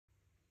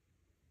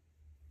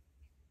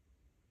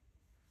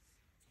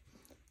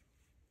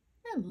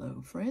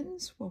Hello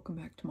friends, welcome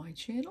back to my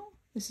channel.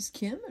 This is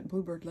Kim at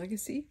Bluebird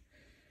Legacy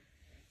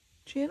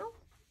channel.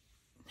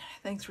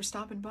 Thanks for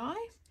stopping by.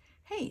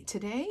 Hey,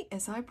 today,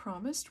 as I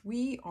promised,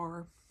 we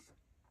are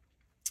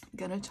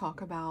going to talk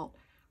about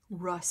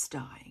rust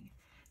dyeing.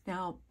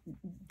 Now,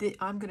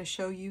 I'm going to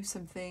show you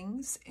some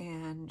things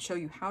and show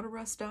you how to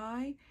rust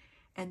dye,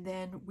 and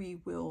then we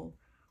will,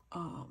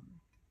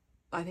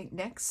 I think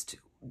next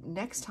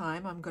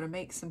time I'm going to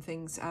make some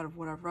things out of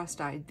what I've rust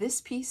dyed.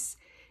 This piece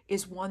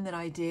is one that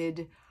I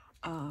did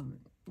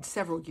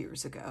several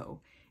years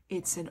ago.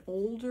 It's an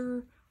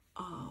older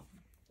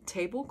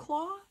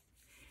tablecloth,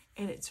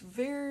 and it's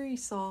very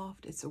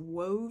soft. It's a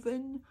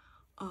woven,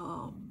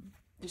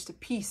 just a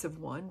piece of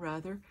one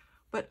rather,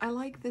 but I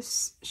like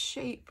this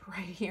shape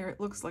right here. It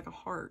looks like a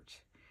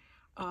heart.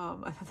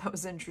 I thought that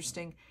was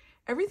interesting.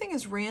 Everything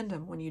is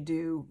random when you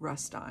do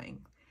rust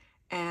dyeing,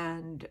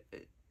 and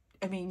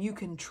I mean, you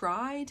can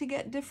try to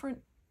get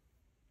different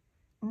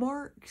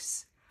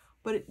marks,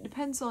 but it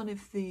depends on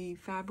if the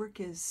fabric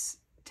is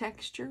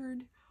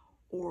textured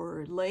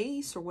or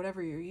lace or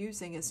whatever you're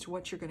using as to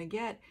what you're going to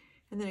get.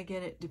 And then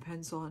again, it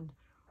depends on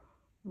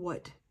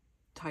what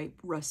type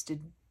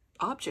rusted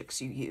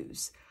objects you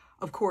use.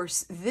 Of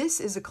course, this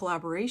is a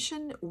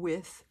collaboration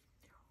with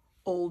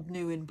Old,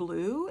 New, and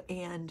Blue,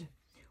 and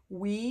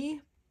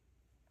we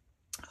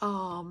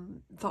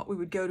thought we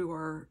would go to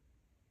our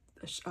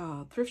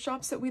thrift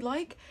shops that we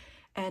like.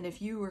 And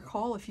if you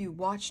recall, if you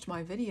watched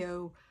my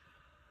video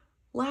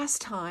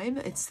last time,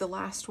 it's the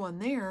last one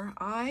there,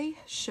 I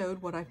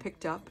showed what I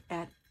picked up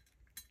at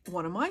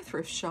one of my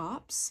thrift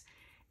shops,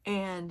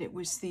 and it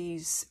was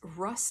these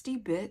rusty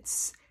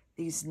bits,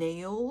 these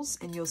nails,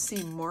 and you'll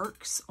see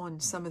marks on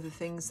some of the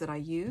things that I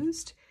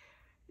used.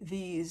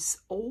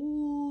 These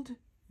old,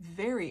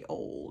 very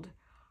old,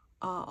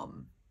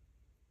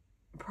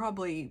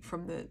 probably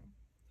from the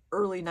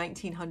early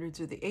 1900s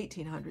or the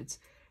 1800s.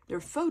 They're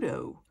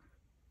photo,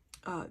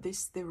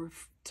 they were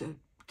to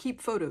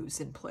keep photos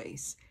in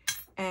place.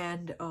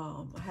 And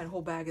I had a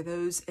whole bag of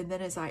those. And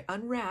then as I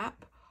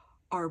unwrap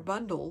our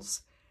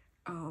bundles,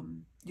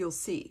 you'll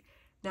see.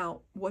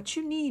 Now, what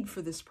you need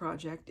for this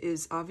project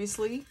is,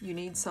 obviously, you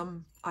need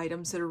some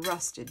items that are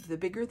rusted. The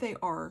bigger they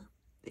are,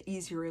 the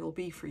easier it'll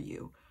be for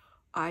you.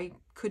 I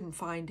couldn't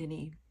find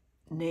any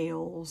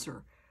nails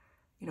or,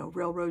 you know,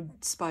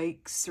 railroad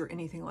spikes or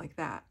anything like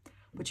that.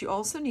 But you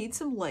also need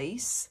some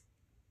lace.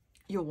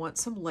 You'll want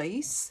some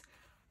lace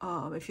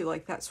if you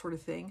like that sort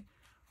of thing.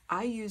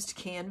 I used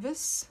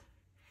canvas.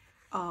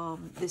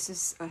 This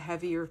is a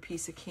heavier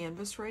piece of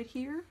canvas right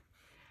here.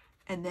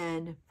 And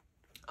then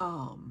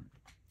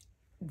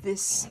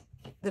this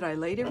that I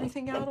laid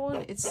everything out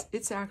on,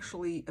 it's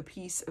actually a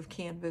piece of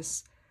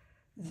canvas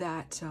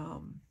that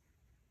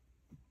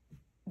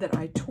that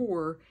I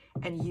tore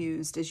and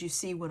used, as you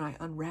see when I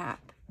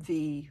unwrap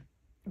the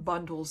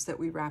bundles that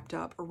we wrapped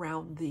up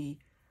around the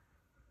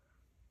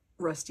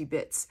rusty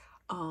bits.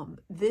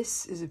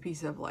 This is a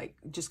piece of like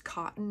just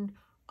cotton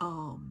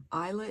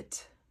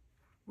eyelet,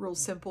 real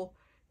simple.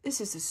 This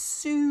is a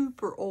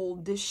super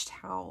old dish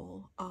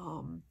towel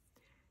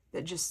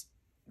that just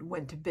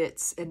went to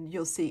bits, and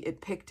you'll see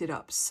it picked it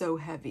up so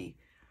heavy.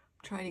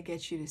 I'm trying to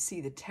get you to see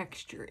the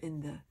texture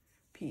in the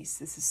piece.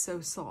 This is so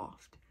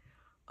soft.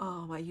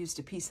 I used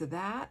a piece of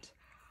that.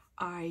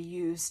 I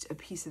used a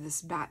piece of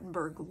this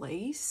Battenberg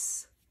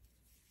lace,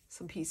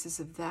 some pieces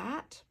of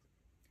that.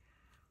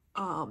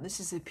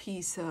 This is a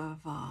piece of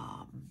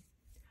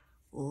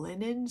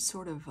linen,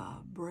 sort of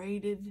a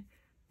braided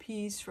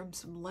piece from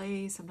some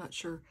lace. I'm not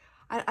sure.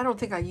 I don't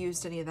think I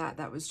used any of that.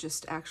 That was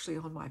just actually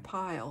on my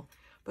pile.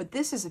 But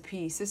this is a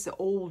piece, this is an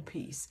old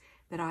piece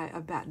that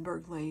a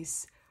Battenberg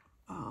lace.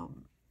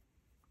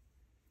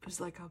 It was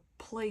like a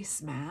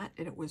placemat,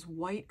 and it was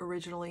white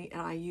originally,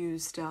 and I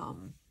used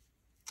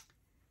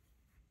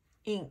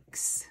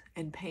inks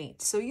and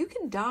paint. So you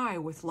can dye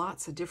with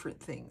lots of different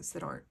things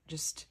that aren't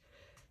just,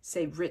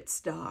 say, Ritz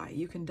dye.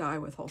 You can dye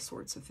with all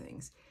sorts of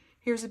things.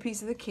 Here's a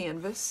piece of the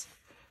canvas.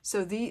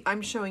 So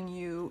I'm showing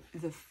you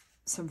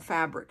some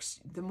fabrics.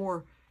 The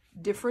more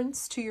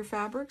difference to your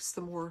fabrics,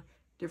 the more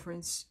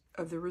difference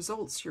of the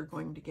results you're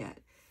going to get.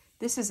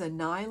 This is a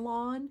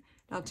nylon.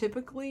 Now,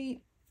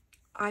 typically,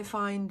 I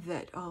find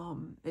that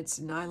it's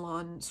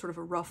nylon, sort of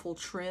a ruffle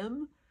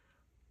trim.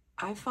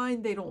 I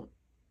find they don't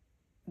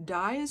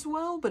dye as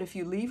well, but if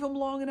you leave them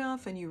long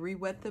enough and you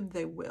re-wet them,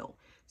 they will.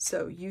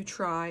 So you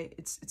try.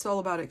 It's all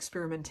about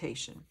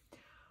experimentation.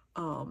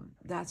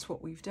 That's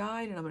what we've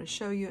dyed, and I'm going to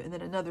show you, and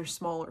then another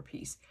smaller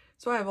piece.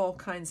 So I have all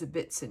kinds of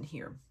bits in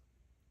here.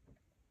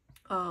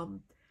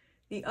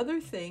 The other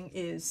thing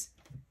is,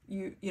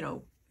 you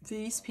know,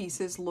 these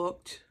pieces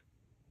looked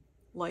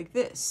like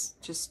this,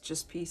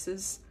 just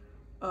pieces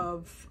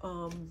of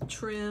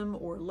trim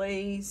or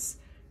lace.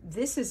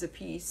 This is a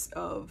piece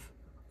of,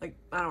 like,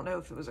 I don't know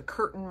if it was a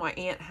curtain my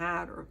aunt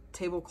had or a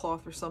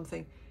tablecloth or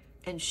something,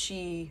 and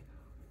she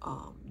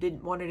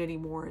didn't want it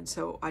anymore, and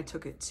so I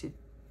took it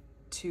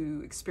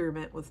to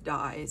experiment with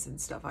dyes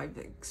and stuff. I've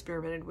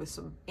experimented with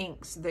some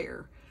inks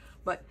there,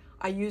 but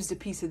I used a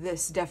piece of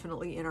this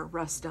definitely in our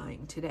rust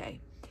dyeing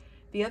today.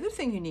 The other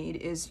thing you need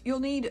is you'll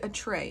need a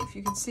tray. If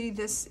you can see,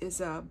 this is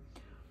a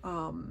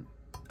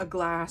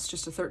glass,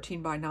 just a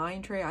 13 by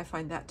 9 tray. I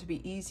find that to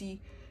be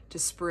easy to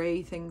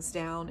spray things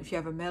down. If you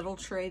have a metal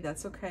tray,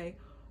 that's okay.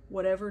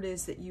 Whatever it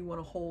is that you want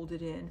to hold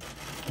it in.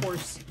 Of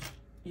course,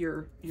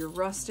 your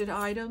rusted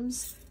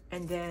items,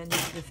 and then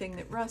the thing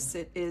that rusts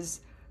it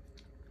is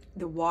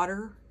the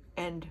water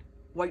and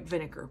white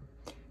vinegar.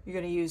 You're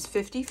going to use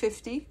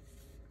 50-50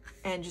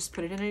 and just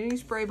put it in any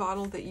spray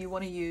bottle that you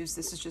want to use.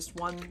 This is just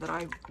one that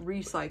I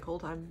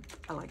recycled.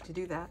 I like to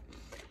do that.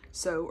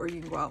 So, or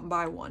you can go out and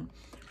buy one.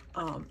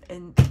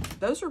 And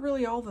those are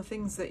really all the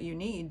things that you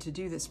need to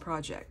do this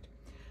project.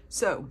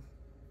 So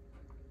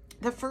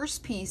the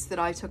first piece that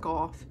I took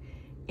off,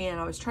 and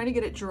I was trying to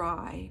get it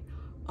dry,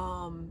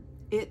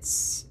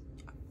 it's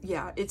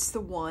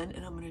the one,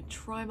 and I'm going to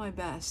try my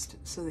best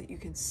so that you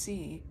can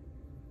see.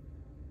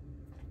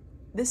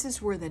 This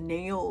is where the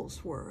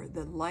nails were,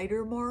 the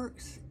lighter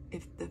marks,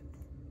 if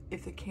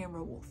the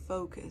camera will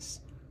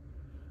focus.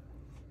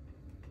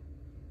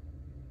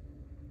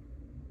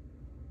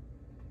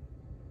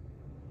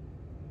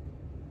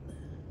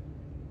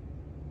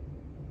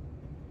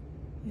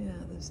 Yeah,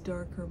 those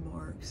darker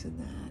marks in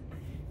that.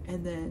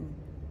 And then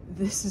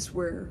this is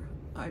where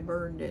I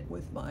burned it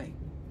with my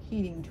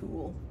heating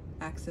tool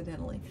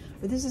accidentally.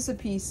 But this is a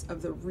piece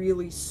of the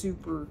really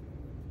super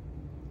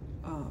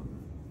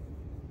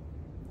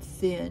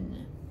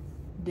thin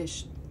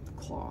dish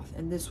cloth,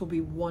 and this will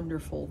be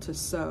wonderful to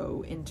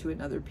sew into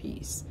another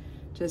piece,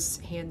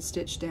 just hand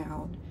stitch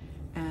down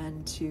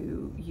and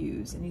to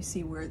use. And you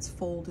see where it's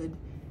folded,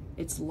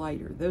 it's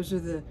lighter. Those are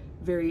the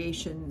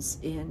variations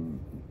in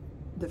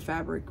the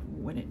fabric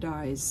when it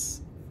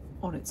dyes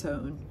on its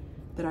own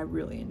that I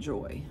really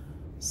enjoy.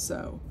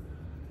 So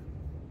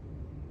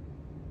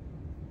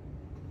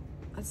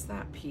that's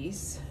that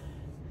piece.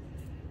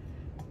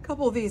 A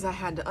couple of these I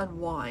had to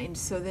unwind.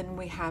 So then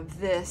we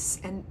have this,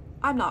 and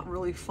I'm not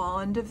really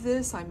fond of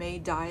this. I may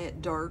dye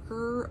it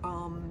darker.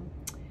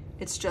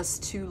 It's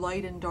just too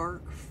light and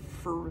dark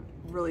for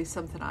really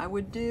something I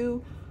would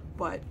do,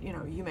 but you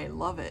know, you may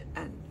love it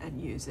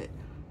and use it.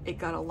 It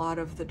got a lot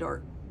of the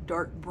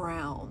dark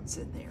browns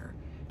in there.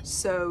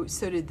 So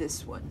did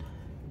this one.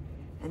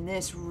 And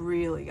this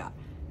really got,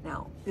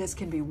 now this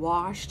can be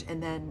washed,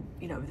 and then,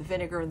 you know, the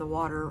vinegar and the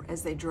water,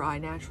 as they dry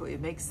naturally,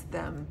 it makes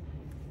them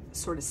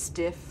sort of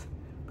stiff,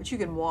 but you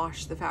can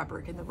wash the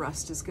fabric and the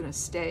rust is gonna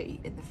stay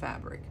in the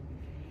fabric.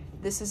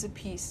 This is a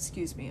piece,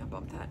 excuse me, I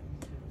bumped that.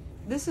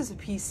 This is a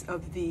piece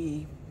of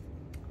the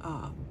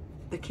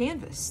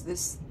canvas,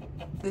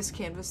 this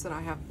canvas that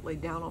I have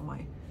laid down on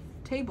my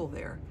table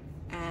there.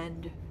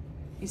 And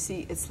you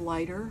see it's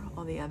lighter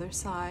on the other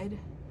side,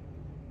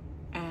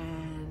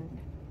 and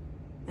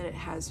then it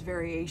has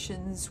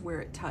variations where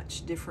it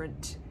touched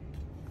different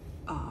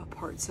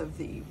parts of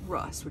the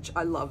rust, which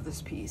I love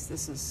this piece.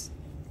 This is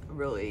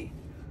really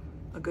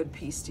a good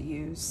piece to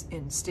use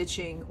in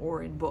stitching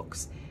or in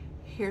books.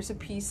 Here's a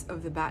piece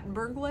of the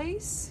Battenberg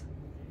lace.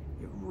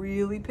 It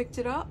really picked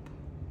it up.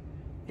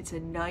 It's a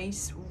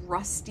nice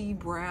rusty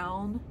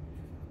brown,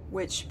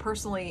 which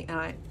personally, and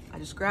I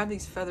just grabbed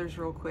these feathers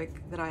real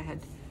quick that I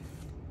had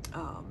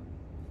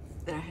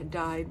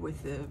dyed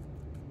with the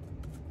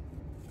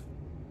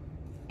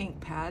ink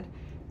pad,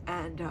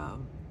 and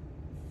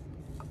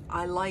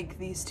I like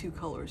these two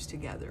colors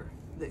together.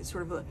 The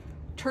sort of a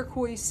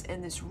turquoise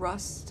and this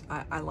rust,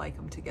 I like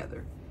them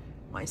together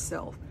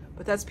myself.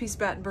 But that's piece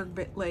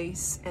Battenberg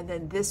lace, and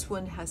then this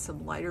one has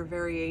some lighter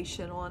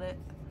variation on it.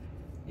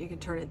 You can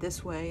turn it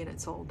this way and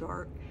it's all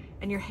dark.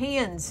 And your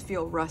hands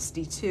feel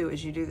rusty too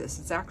as you do this.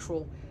 It's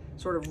actual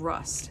sort of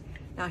rust.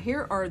 Now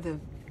here are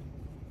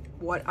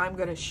what I'm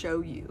gonna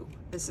show you.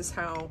 This is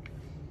how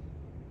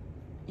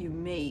you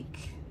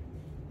make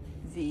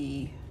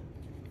the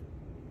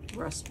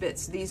rust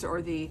bits. These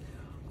are the,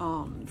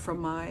 from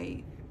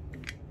my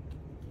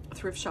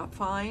thrift shop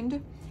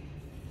find.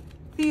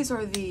 These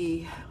are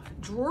the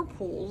drawer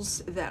pulls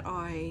that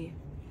I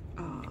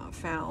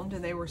found,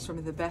 and they were some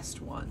of the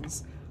best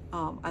ones.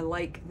 I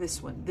like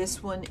this one.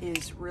 This one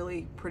is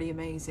really pretty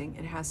amazing.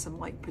 It has some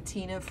like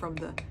patina from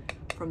the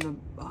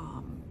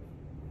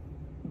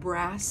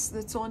brass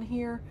that's on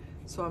here,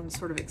 so I'm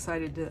sort of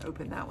excited to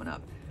open that one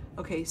up.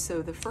 Okay,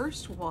 so the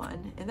first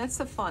one, and that's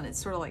the fun. It's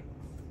sort of like,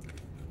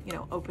 you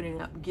know, opening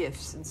up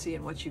gifts and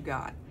seeing what you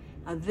got.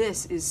 Now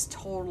this is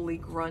totally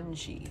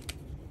grungy.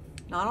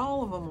 Not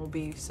all of them will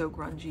be so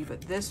grungy,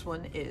 but this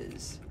one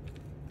is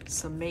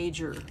some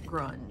major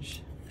grunge.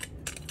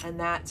 And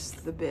that's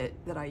the bit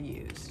that I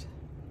used.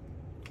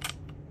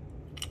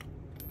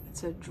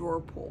 It's a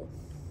drawer pull.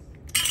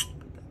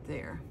 Put that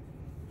there.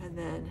 And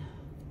then,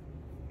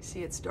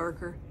 see it's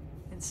darker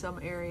in some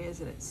areas,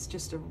 and it's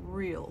just a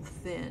real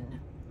thin.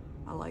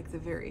 I like the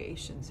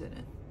variations in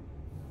it.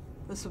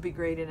 This will be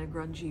great in a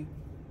grungy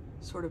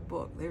sort of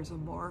book. There's a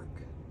mark.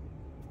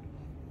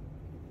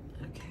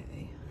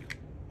 Okay.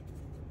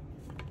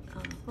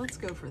 Let's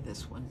go for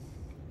this one.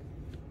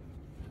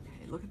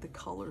 Okay, look at the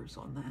colors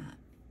on that.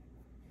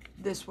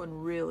 This one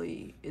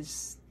really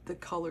is the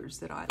colors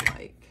that I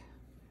like.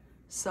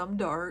 Some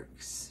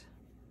darks,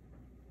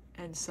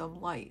 and some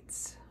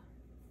lights.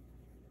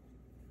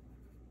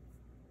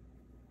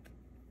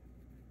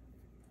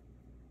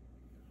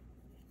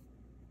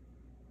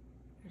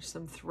 There's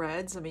some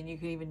threads. I mean, you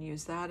can even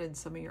use that in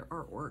some of your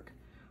artwork,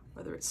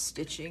 whether it's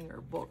stitching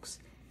or books.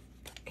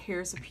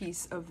 Here's a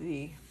piece of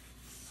the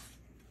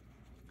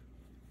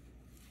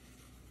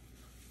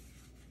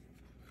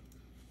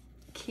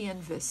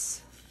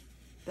canvas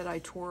that I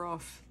tore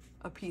off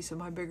a piece of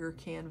my bigger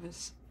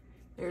canvas.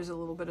 There's a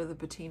little bit of the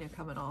patina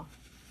coming off.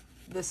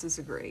 This is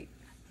a great,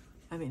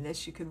 I mean,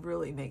 this you could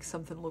really make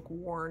something look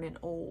worn and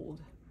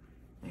old.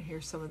 And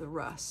here's some of the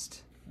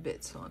rust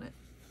bits on it.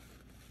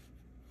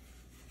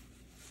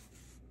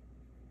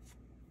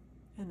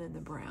 And then the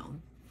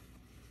brown.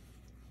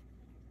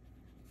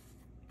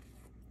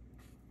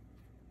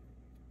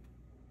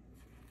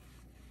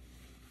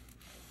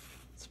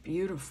 It's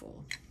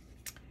beautiful.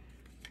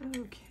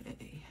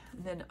 Okay,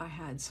 and then I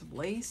had some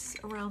lace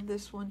around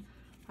this one.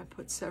 I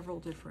put several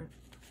different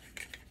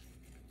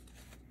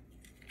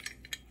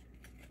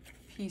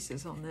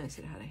pieces on this.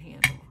 It had a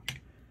handle.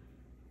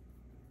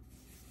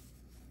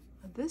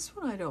 This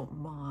one I don't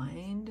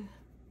mind.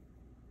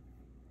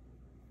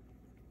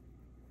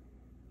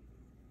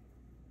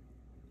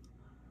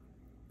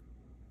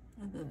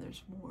 And then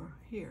there's more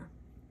here.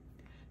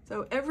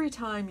 So every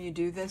time you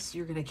do this,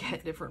 you're going to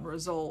get different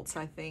results,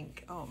 I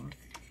think.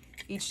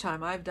 Each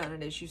time I've done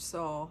it, as you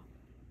saw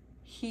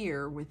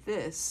here with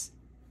this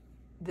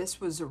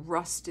was a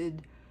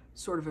rusted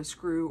sort of a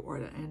screw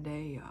and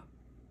a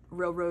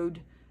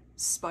railroad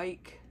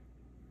spike,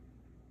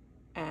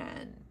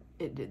 and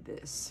it did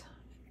this.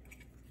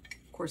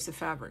 Of course, the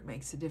fabric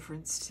makes a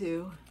difference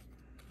too.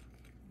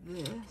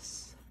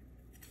 This.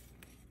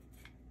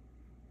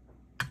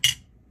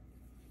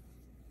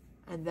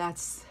 And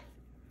that's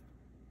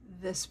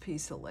this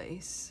piece of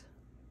lace.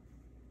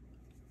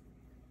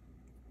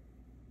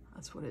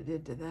 That's what it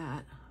did to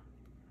that.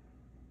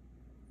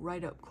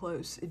 Right up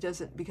close. It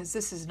doesn't, because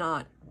this is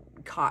not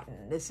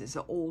cotton. This is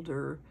an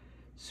older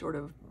sort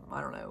of, I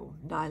don't know,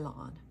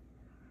 nylon,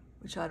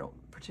 which I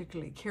don't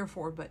particularly care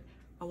for, but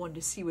I wanted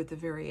to see what the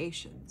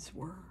variations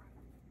were,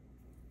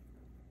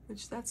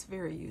 which that's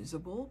very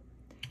usable.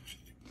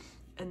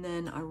 And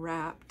then I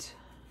wrapped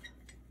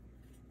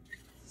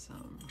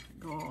some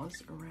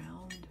gauze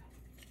around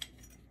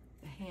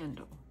the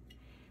handle.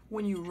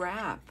 When you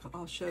wrap,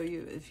 I'll show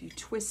you, if you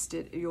twist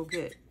it, you'll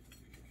get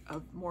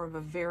more of a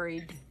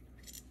varied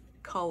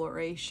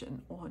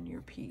coloration on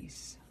your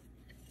piece.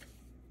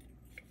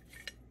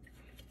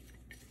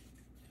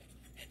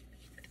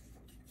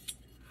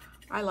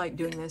 I like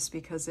doing this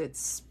because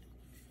it's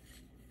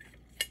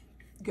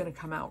gonna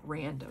come out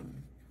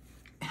random,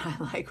 and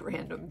I like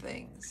random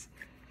things.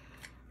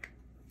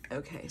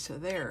 Okay, so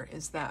there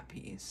is that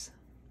piece.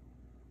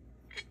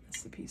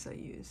 That's the piece I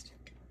used.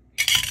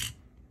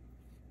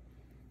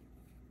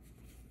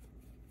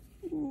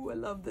 Ooh, I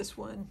love this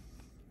one.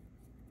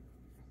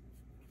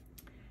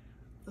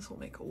 This will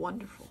make a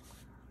wonderful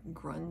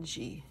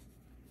grungy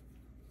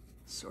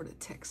sort of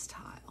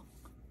textile.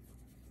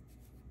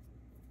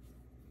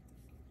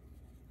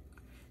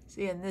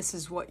 See, and this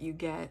is what you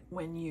get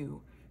when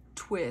you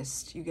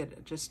twist. You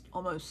get just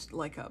almost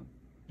like a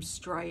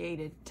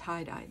striated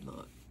tie-dye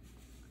look,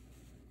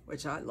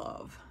 which I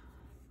love.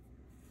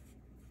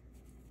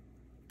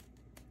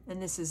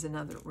 And this is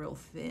another real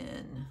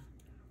thin,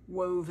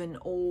 woven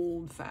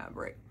old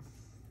fabric.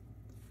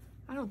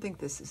 I don't think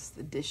this is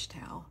the dish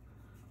towel.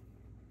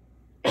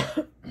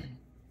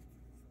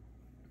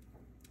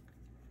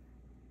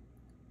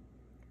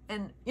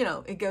 And, you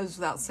know, it goes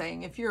without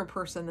saying, if you're a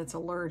person that's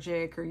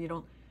allergic or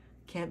you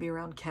can't be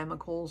around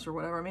chemicals or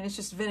whatever, I mean, it's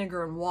just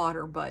vinegar and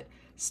water, but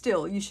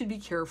still, you should be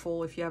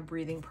careful if you have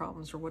breathing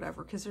problems or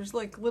whatever, because there's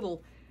like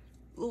little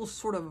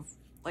sort of,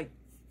 like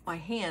my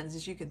hands,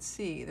 as you can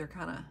see, they're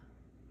kind of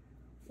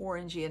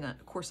orangey, and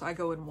of course I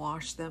go and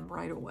wash them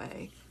right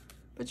away,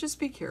 but just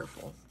be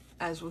careful,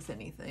 as with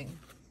anything.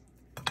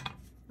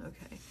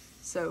 Okay,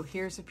 so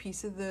here's a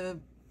piece of the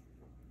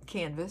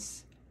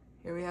canvas.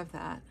 Here we have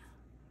that.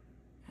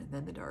 And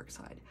then the dark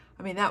side.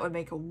 I mean, that would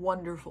make a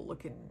wonderful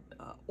looking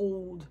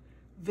old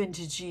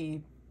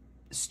vintagey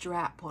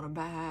strap on a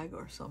bag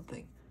or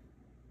something.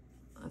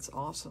 That's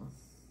awesome.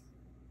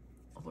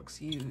 It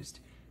looks used.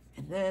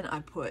 And then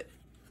I put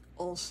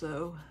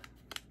also,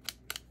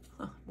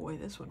 boy,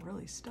 this one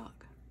really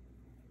stuck.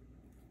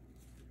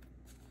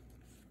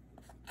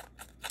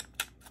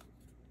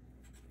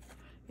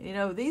 You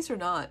know, these are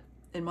not,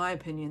 in my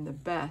opinion, the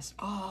best.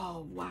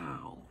 Oh,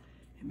 wow.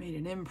 It made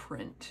an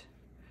imprint.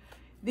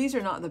 These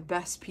are not the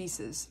best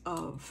pieces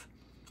of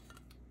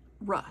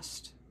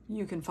rust.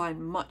 You can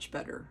find much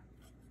better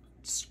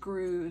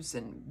screws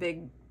and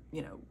big,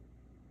 you know,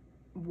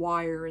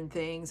 wire and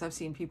things. I've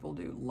seen people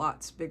do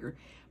lots bigger,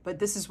 but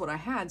this is what I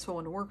had, so I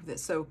wanted to work with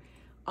it. So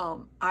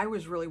I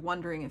was really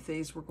wondering if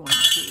these were going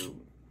to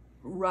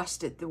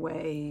rust it the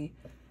way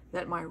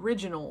that my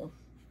original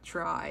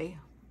try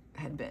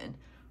had been.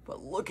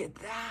 But look at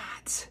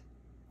that.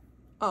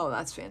 Oh,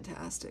 that's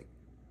fantastic.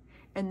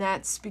 And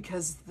that's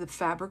because the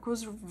fabric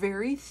was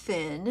very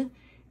thin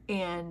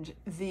And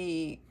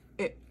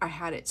I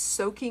had it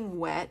soaking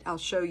wet. I'll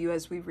show you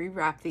as we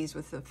rewrap these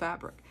with the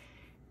fabric.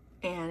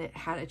 And it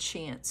had a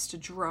chance to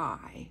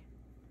dry.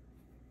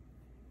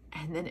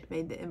 And then it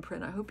made the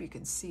imprint. I hope you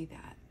can see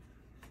that.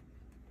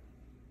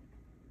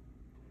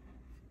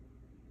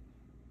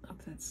 I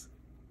hope that's...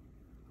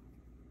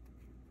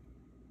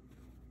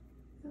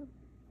 Yep.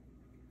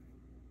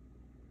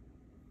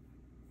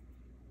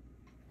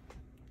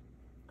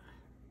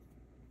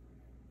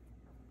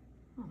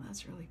 Oh,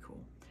 that's really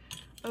cool.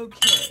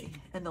 Okay,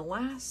 and the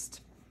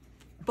last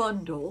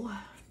bundle,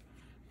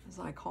 as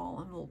I call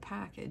them, little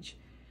package,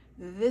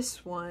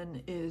 this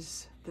one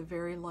is the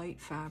very light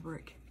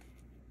fabric,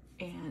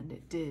 and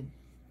it did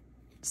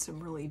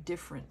some really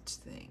different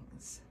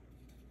things.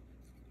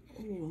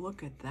 Oh,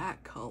 look at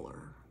that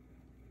color.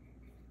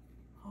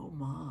 Oh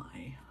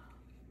my.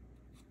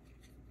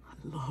 I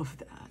love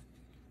that.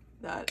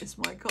 That is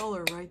my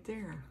color right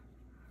there.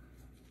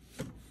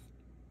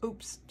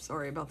 Oops,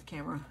 sorry about the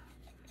camera.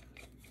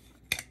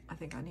 I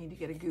think I need to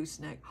get a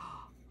gooseneck.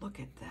 Oh, look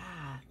at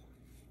that.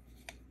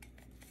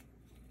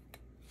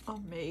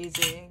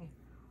 Amazing.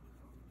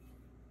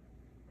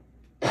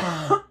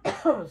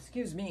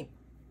 Excuse me.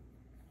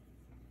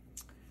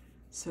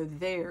 So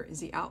there is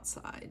the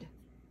outside.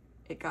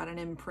 It got an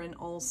imprint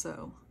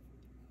also.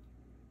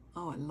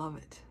 Oh, I love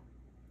it.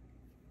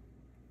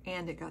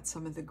 And it got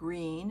some of the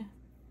green.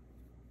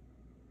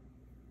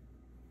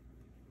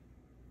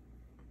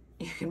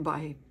 You can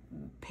buy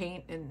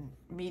paint in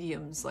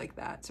mediums like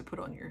that to put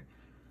on your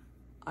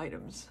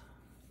items.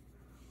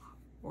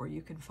 Or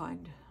you can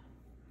find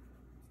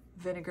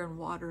vinegar and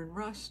water and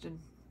rust and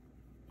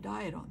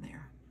dye it on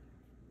there.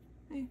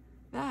 Hey,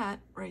 that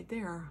right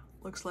there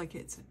looks like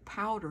it's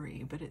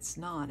powdery, but it's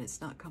not.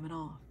 It's not coming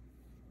off.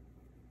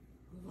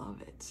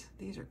 Love it.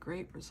 These are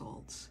great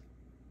results.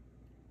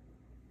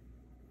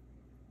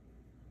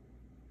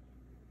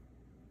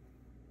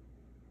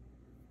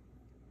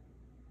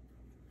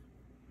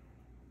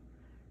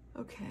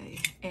 Okay,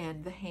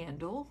 and the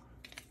handle.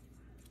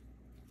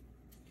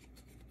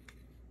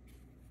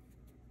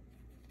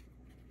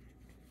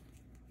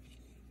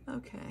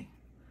 Okay,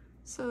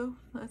 so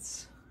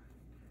that's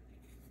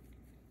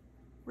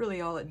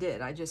really all it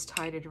did. I just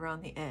tied it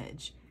around the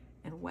edge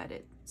and wet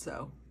it.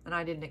 So, and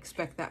I didn't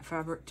expect that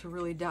fabric to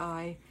really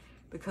dye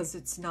because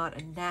it's not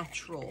a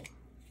natural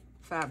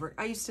fabric.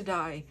 I used to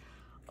dye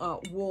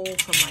wool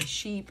from my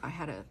sheep. I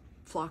had a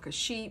flock of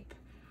sheep.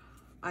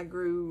 I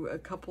grew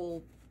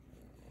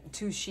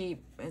two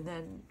sheep, and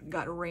then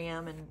got a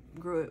ram and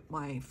grew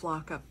my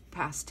flock up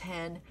past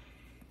 10.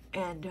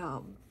 And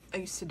I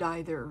used to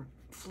dye their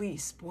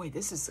fleece. Boy,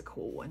 this is a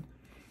cool one.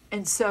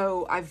 And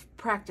so I've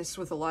practiced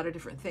with a lot of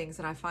different things,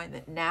 and I find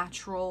that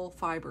natural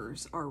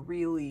fibers are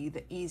really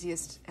the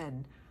easiest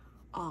and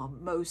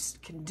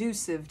most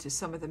conducive to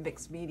some of the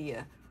mixed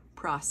media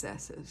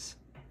processes.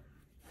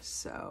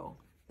 So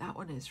that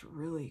one is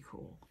really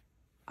cool.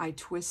 I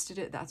twisted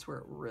it. That's where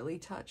it really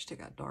touched. It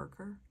got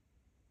darker.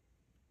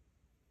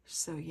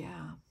 So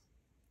yeah,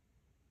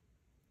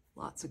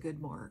 lots of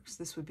good marks.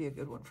 This would be a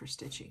good one for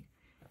stitching.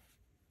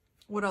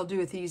 What I'll do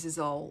with these is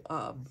I'll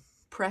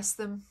press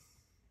them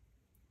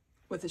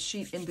with a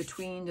sheet in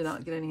between to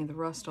not get any of the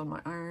rust on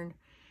my iron,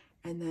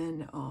 and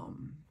then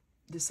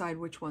decide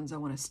which ones I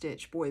want to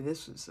stitch. Boy,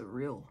 this was a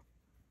real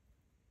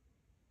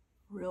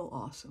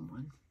awesome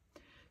one.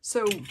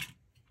 So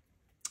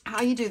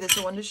how you do this,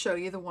 I wanted to show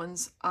you the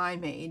ones I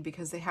made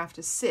because they have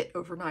to sit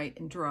overnight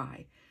and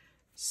dry.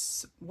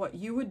 So what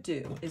you would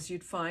do is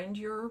you'd find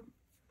your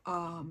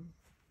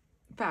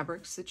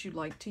fabrics that you'd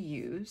like to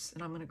use,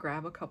 and I'm going to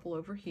grab a couple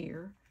over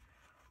here.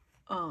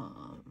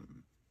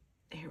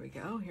 Here we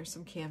go. Here's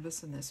some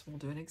canvas, and this we'll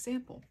do an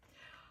example.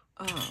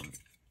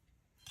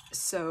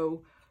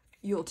 So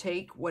you'll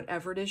take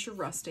whatever it is you're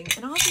rusting,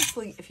 and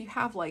obviously if you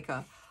have like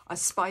a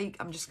spike,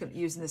 I'm just going to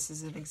use this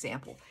as an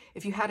example.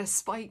 If you had a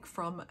spike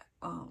from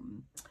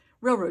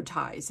railroad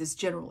ties is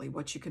generally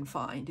what you can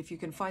find. If you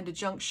can find a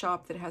junk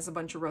shop that has a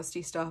bunch of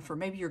rusty stuff, or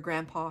maybe your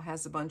grandpa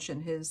has a bunch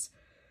in his,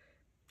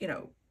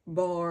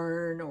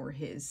 barn or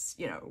his,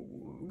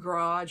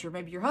 garage, or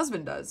maybe your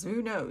husband does,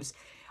 who knows?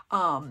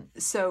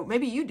 So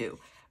maybe you do.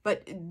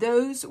 But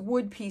those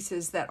wood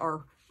pieces that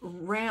are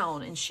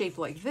round and shaped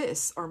like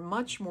this are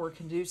much more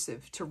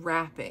conducive to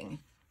wrapping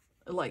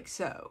like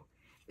so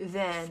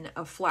than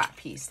a flat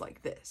piece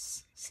like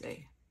this,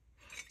 see?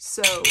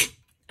 So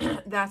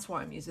that's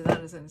why I'm using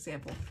that as an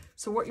example.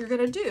 So what you're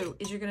going to do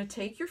is you're going to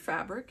take your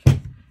fabric,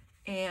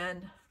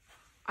 and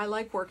I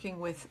like working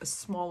with a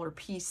smaller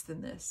piece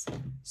than this.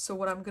 So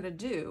what I'm going to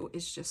do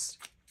is just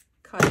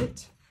cut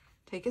it,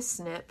 take a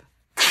snip,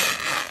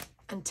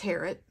 and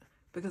tear it,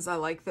 because I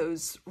like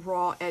those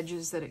raw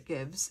edges that it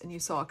gives. And you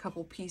saw a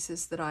couple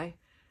pieces that I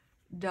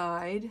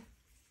dyed.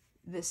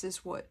 This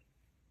is what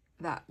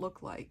that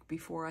looked like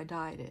before I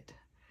dyed it.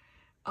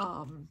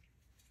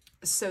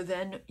 So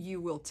then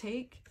you will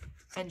take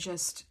and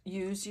just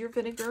use your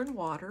vinegar and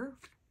water.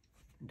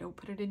 Don't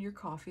put it in your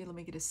coffee. Let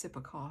me get a sip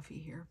of coffee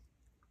here.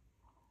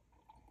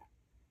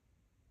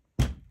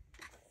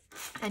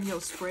 And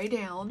you'll spray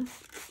down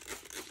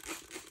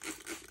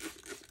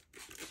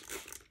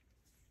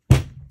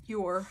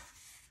your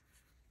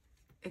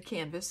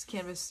canvas.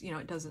 Canvas, you know,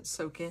 it doesn't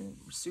soak in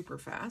super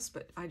fast,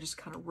 but I just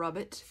kind of rub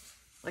it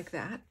like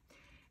that.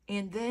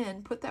 And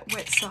then put that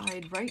wet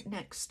side right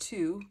next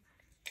to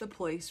the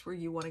place where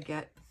you want to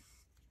get,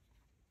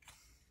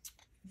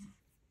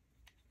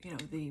 you know,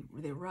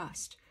 the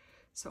rust.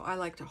 So I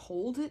like to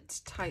hold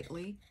it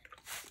tightly.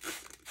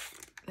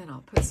 Then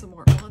I'll put some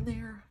more on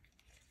there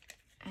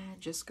and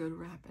just go to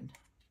wrapping.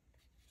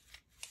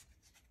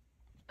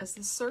 As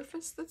the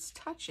surface that's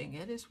touching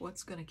it is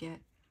what's going to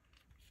get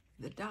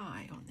the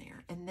dye on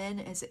there. And then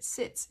as it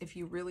sits, if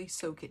you really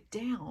soak it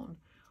down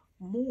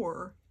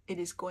more, it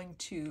is going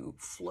to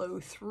flow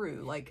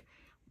through. Like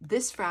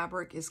this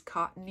fabric is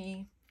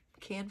cottony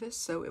canvas,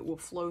 so it will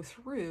flow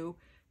through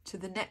to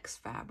the next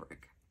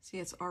fabric. See,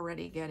 it's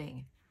already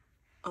getting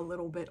a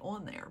little bit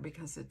on there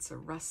because it's a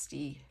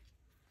rusty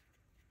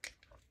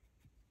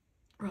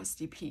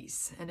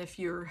piece. And if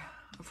you're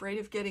afraid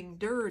of getting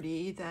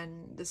dirty,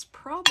 then this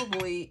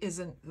probably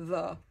isn't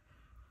the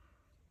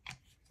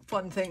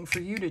fun thing for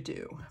you to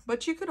do.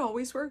 But you could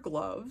always wear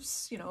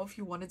gloves, you know, if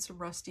you wanted some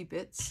rusty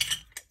bits.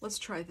 Let's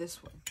try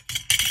this one.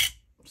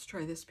 Let's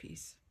try this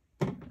piece.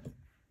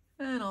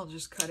 And I'll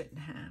just cut it in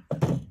half.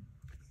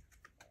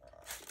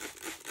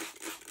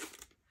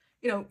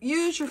 You know,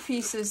 use your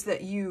pieces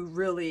that you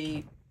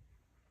really,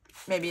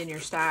 maybe in your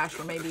stash,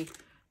 or maybe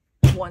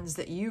ones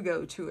that you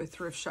go to a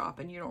thrift shop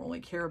and you don't really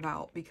care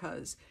about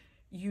because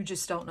you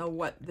just don't know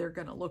what they're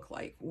going to look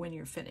like when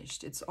you're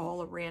finished. It's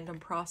all a random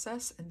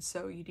process, and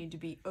so you need to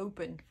be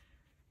open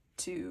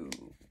to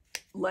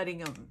letting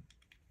them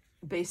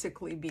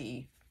basically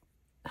be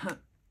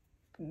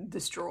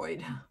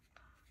destroyed.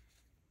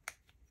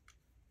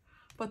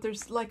 But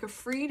there's like a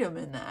freedom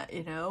in that,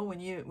 you know,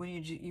 when you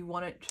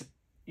want it to,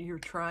 you're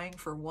trying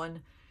for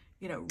one,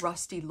 you know,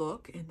 rusty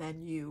look, and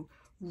then you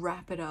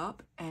wrap it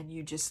up and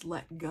you just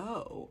let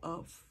go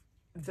of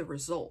the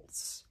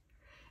results.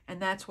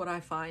 And that's what I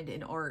find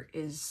in art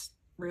is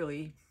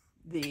really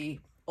the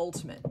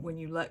ultimate, when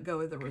you let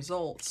go of the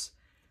results.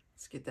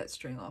 Let's get that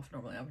string off.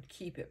 Normally I would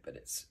keep it, but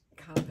it's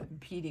kind of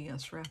impeding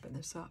us wrapping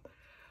this up.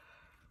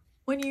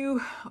 When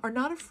you are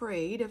not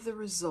afraid of the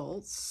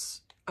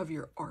results of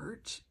your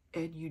art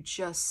and you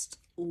just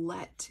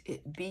let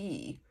it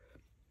be,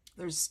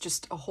 there's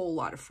just a whole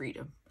lot of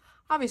freedom.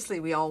 Obviously,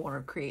 we all want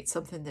to create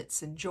something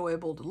that's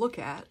enjoyable to look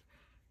at,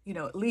 you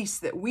know, at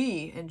least that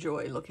we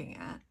enjoy looking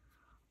at.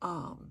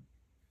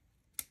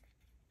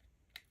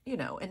 You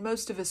know, and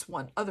most of us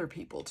want other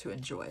people to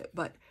enjoy it,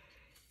 but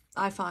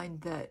I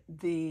find that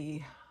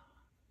the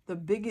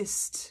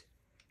biggest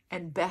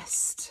and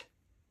best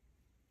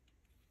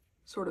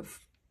sort of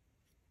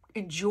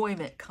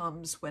enjoyment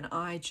comes when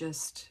I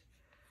just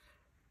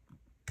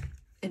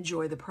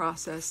enjoy the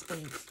process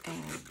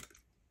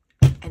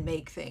and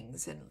make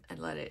things and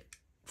let it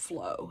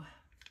flow.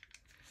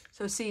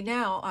 So see,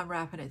 now I'm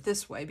wrapping it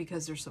this way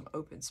because there's some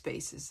open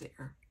spaces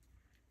there.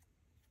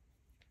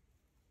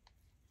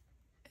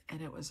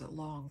 And it was a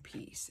long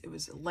piece. It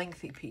was a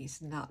lengthy piece,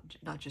 not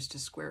just a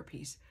square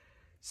piece.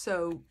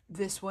 So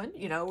this one,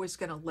 you know, is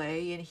going to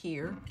lay in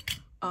here.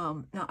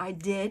 Now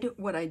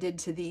what I did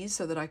to these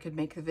so that I could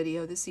make the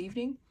video this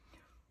evening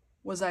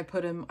was I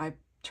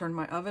turned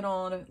my oven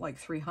on at like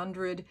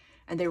 300,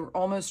 and they were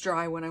almost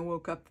dry when I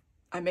woke up.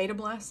 I made them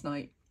last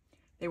night.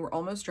 They were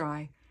almost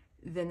dry.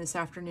 Then this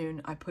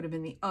afternoon, I put them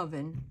in the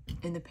oven,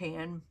 in the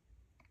pan,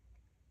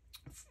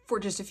 for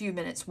just a few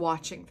minutes,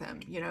 watching them,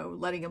 you know,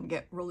 letting them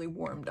get really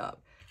warmed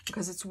up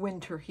because it's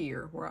winter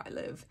here where I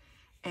live,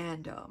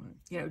 and,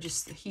 you know,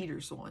 just the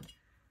heater's on.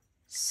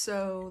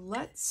 So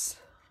let's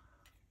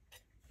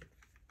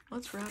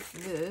wrap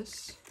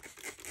this.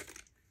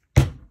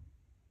 I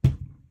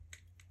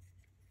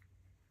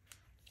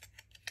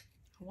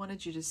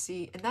wanted you to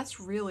see, and that's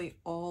really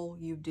all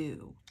you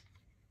do.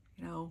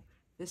 You know,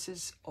 this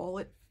is all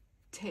it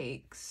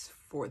takes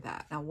for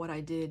that. Now, what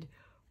I did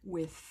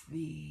with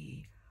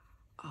the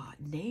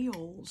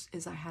nails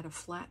is I had a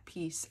flat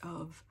piece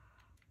of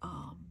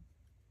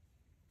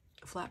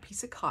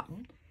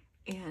cotton,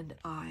 and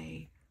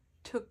I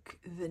took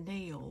the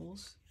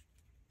nails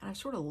and I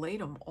sort of laid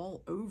them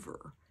all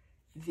over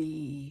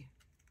the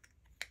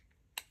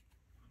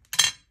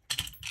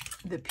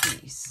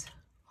piece.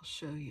 I'll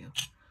show you.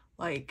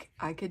 Like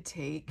I could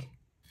take,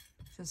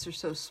 since they're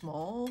so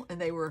small,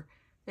 and they were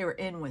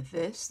in with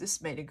this.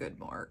 This made a good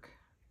mark.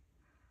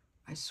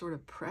 I sort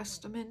of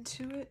pressed them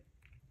into it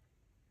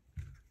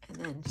and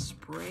then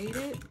sprayed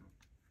it.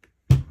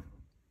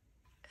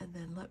 And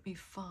then let me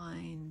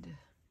find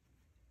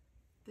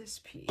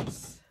this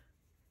piece.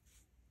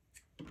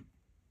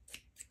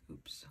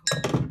 Oops, I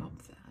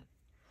bumped that.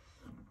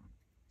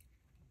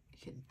 You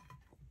can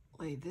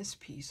lay this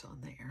piece on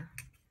there.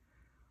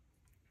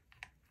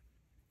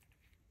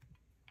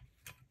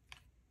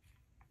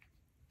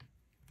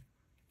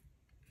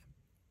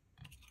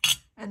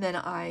 And then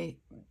I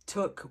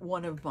took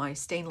one of my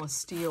stainless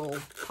steel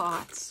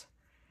pots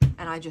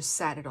and I just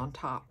sat it on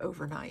top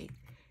overnight.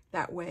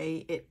 That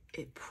way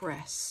it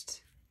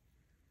pressed,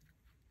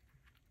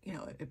 you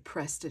know, it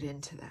pressed it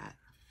into that.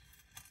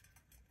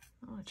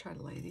 I'm going to try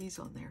to lay these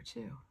on there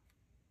too.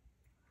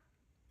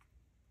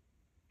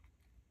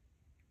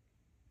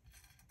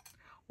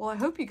 Well, I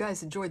hope you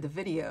guys enjoyed the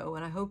video,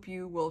 and I hope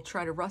you will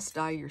try to rust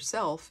dye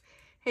yourself.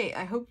 Hey,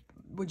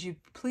 would you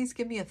please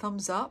give me a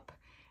thumbs up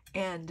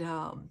and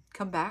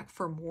come back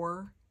for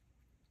more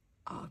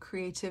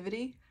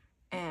creativity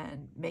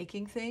and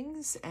making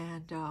things.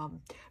 And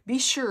be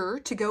sure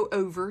to go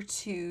over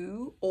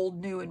to Old,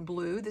 New, and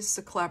Blue. This is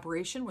a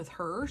collaboration with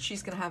her.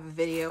 She's going to have a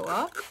video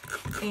up.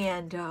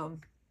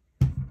 And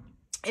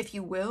if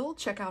you will,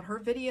 check out her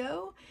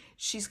video.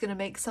 She's going to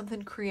make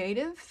something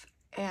creative.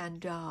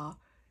 And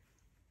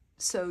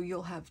so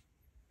you'll have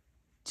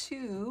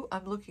two.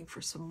 I'm looking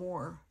for some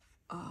more.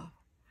 I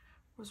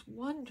was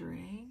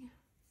wondering,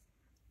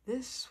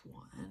 this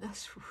one,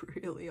 that's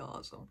really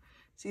awesome.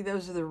 See,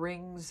 those are the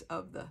rings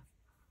of the,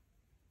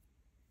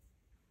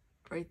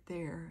 right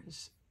there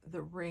is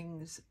the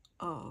rings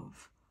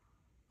of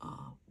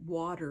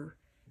water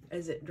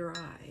as it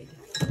dried.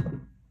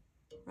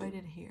 Right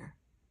in here.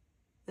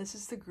 This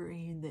is the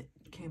green that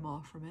came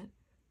off from it,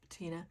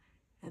 patina,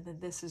 and then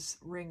this is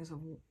rings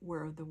of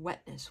where the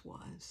wetness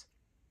was.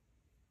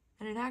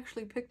 And it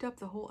actually picked up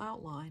the whole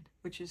outline,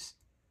 which is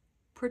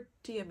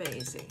pretty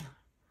amazing.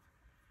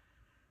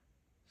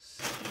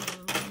 So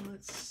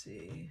let's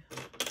see.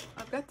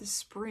 I've got the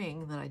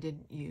spring that I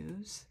didn't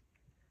use.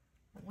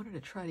 I wanted to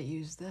try to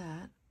use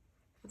that.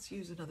 Let's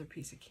use another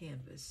piece of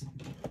canvas.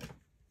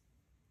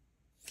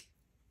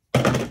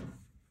 Let's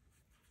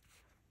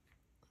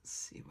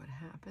see what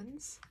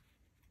happens.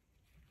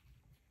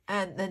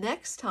 And the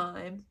next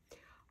time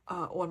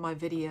on my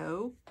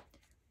video,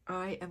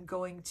 I am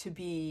going to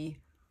be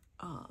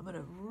I'm going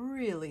to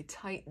really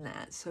tighten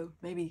that, so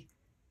maybe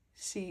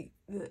see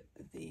the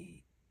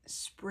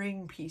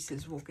spring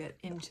pieces will get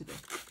into the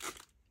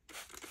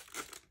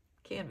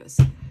canvas.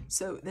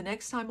 So the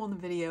next time on the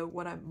video,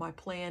 my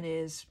plan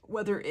is,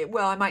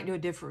 well, I might do a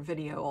different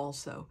video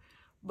also,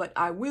 but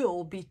I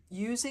will be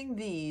using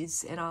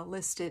these, and I'll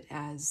list it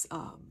as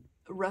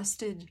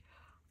rusted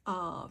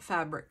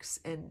fabrics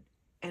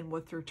and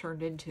what they're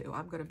turned into.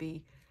 I'm going to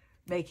be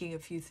making a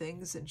few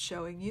things and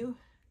showing you.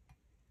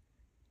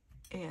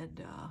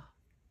 And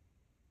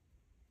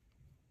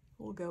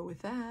we'll go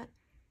with that.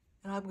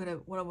 And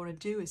what I want to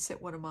do is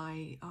set one of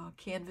my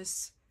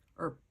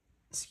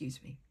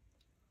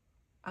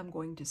I'm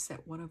going to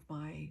set one of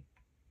my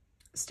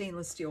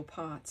stainless steel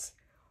pots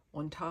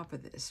on top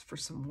of this for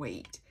some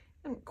weight.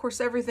 And of course,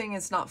 everything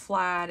is not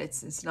flat.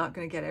 It's not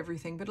going to get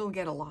everything, but it'll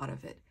get a lot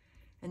of it.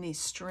 And these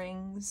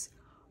strings,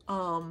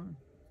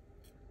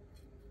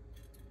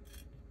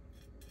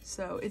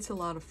 so it's a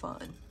lot of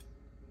fun.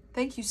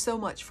 Thank you so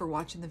much for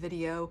watching the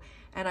video,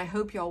 and I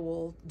hope y'all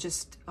will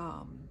just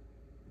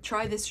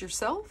try this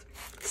yourself,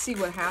 see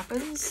what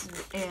happens,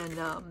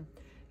 and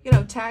you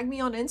know, tag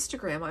me on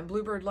Instagram. I'm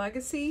Bluebird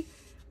Legacy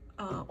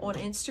on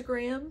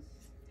Instagram.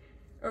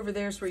 Over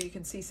there's where you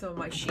can see some of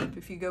my sheep.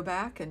 If you go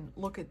back and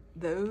look at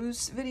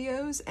those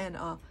videos, and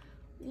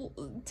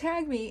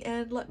tag me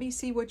and let me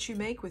see what you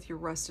make with your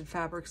rusted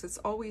fabrics. It's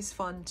always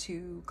fun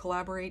to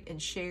collaborate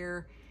and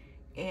share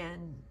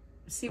and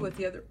see what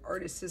the other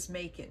artist is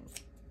making.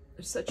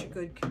 There's such a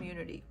good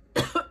community.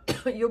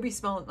 You'll be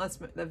smelling,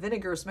 the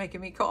vinegar is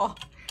making me cough.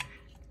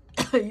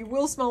 You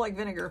will smell like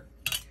vinegar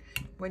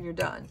when you're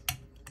done.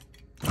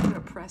 I'm going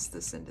to press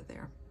this into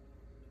there.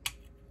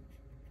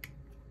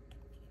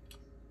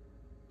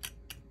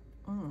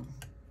 Look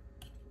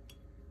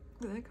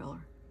at that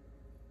color.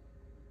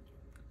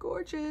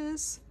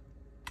 Gorgeous.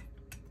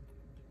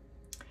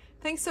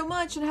 Thanks so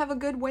much, and have a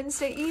good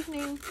Wednesday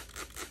evening.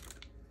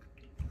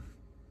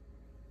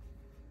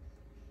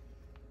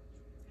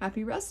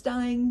 Happy rust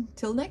dyeing.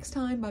 Till next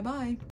time. Bye-bye.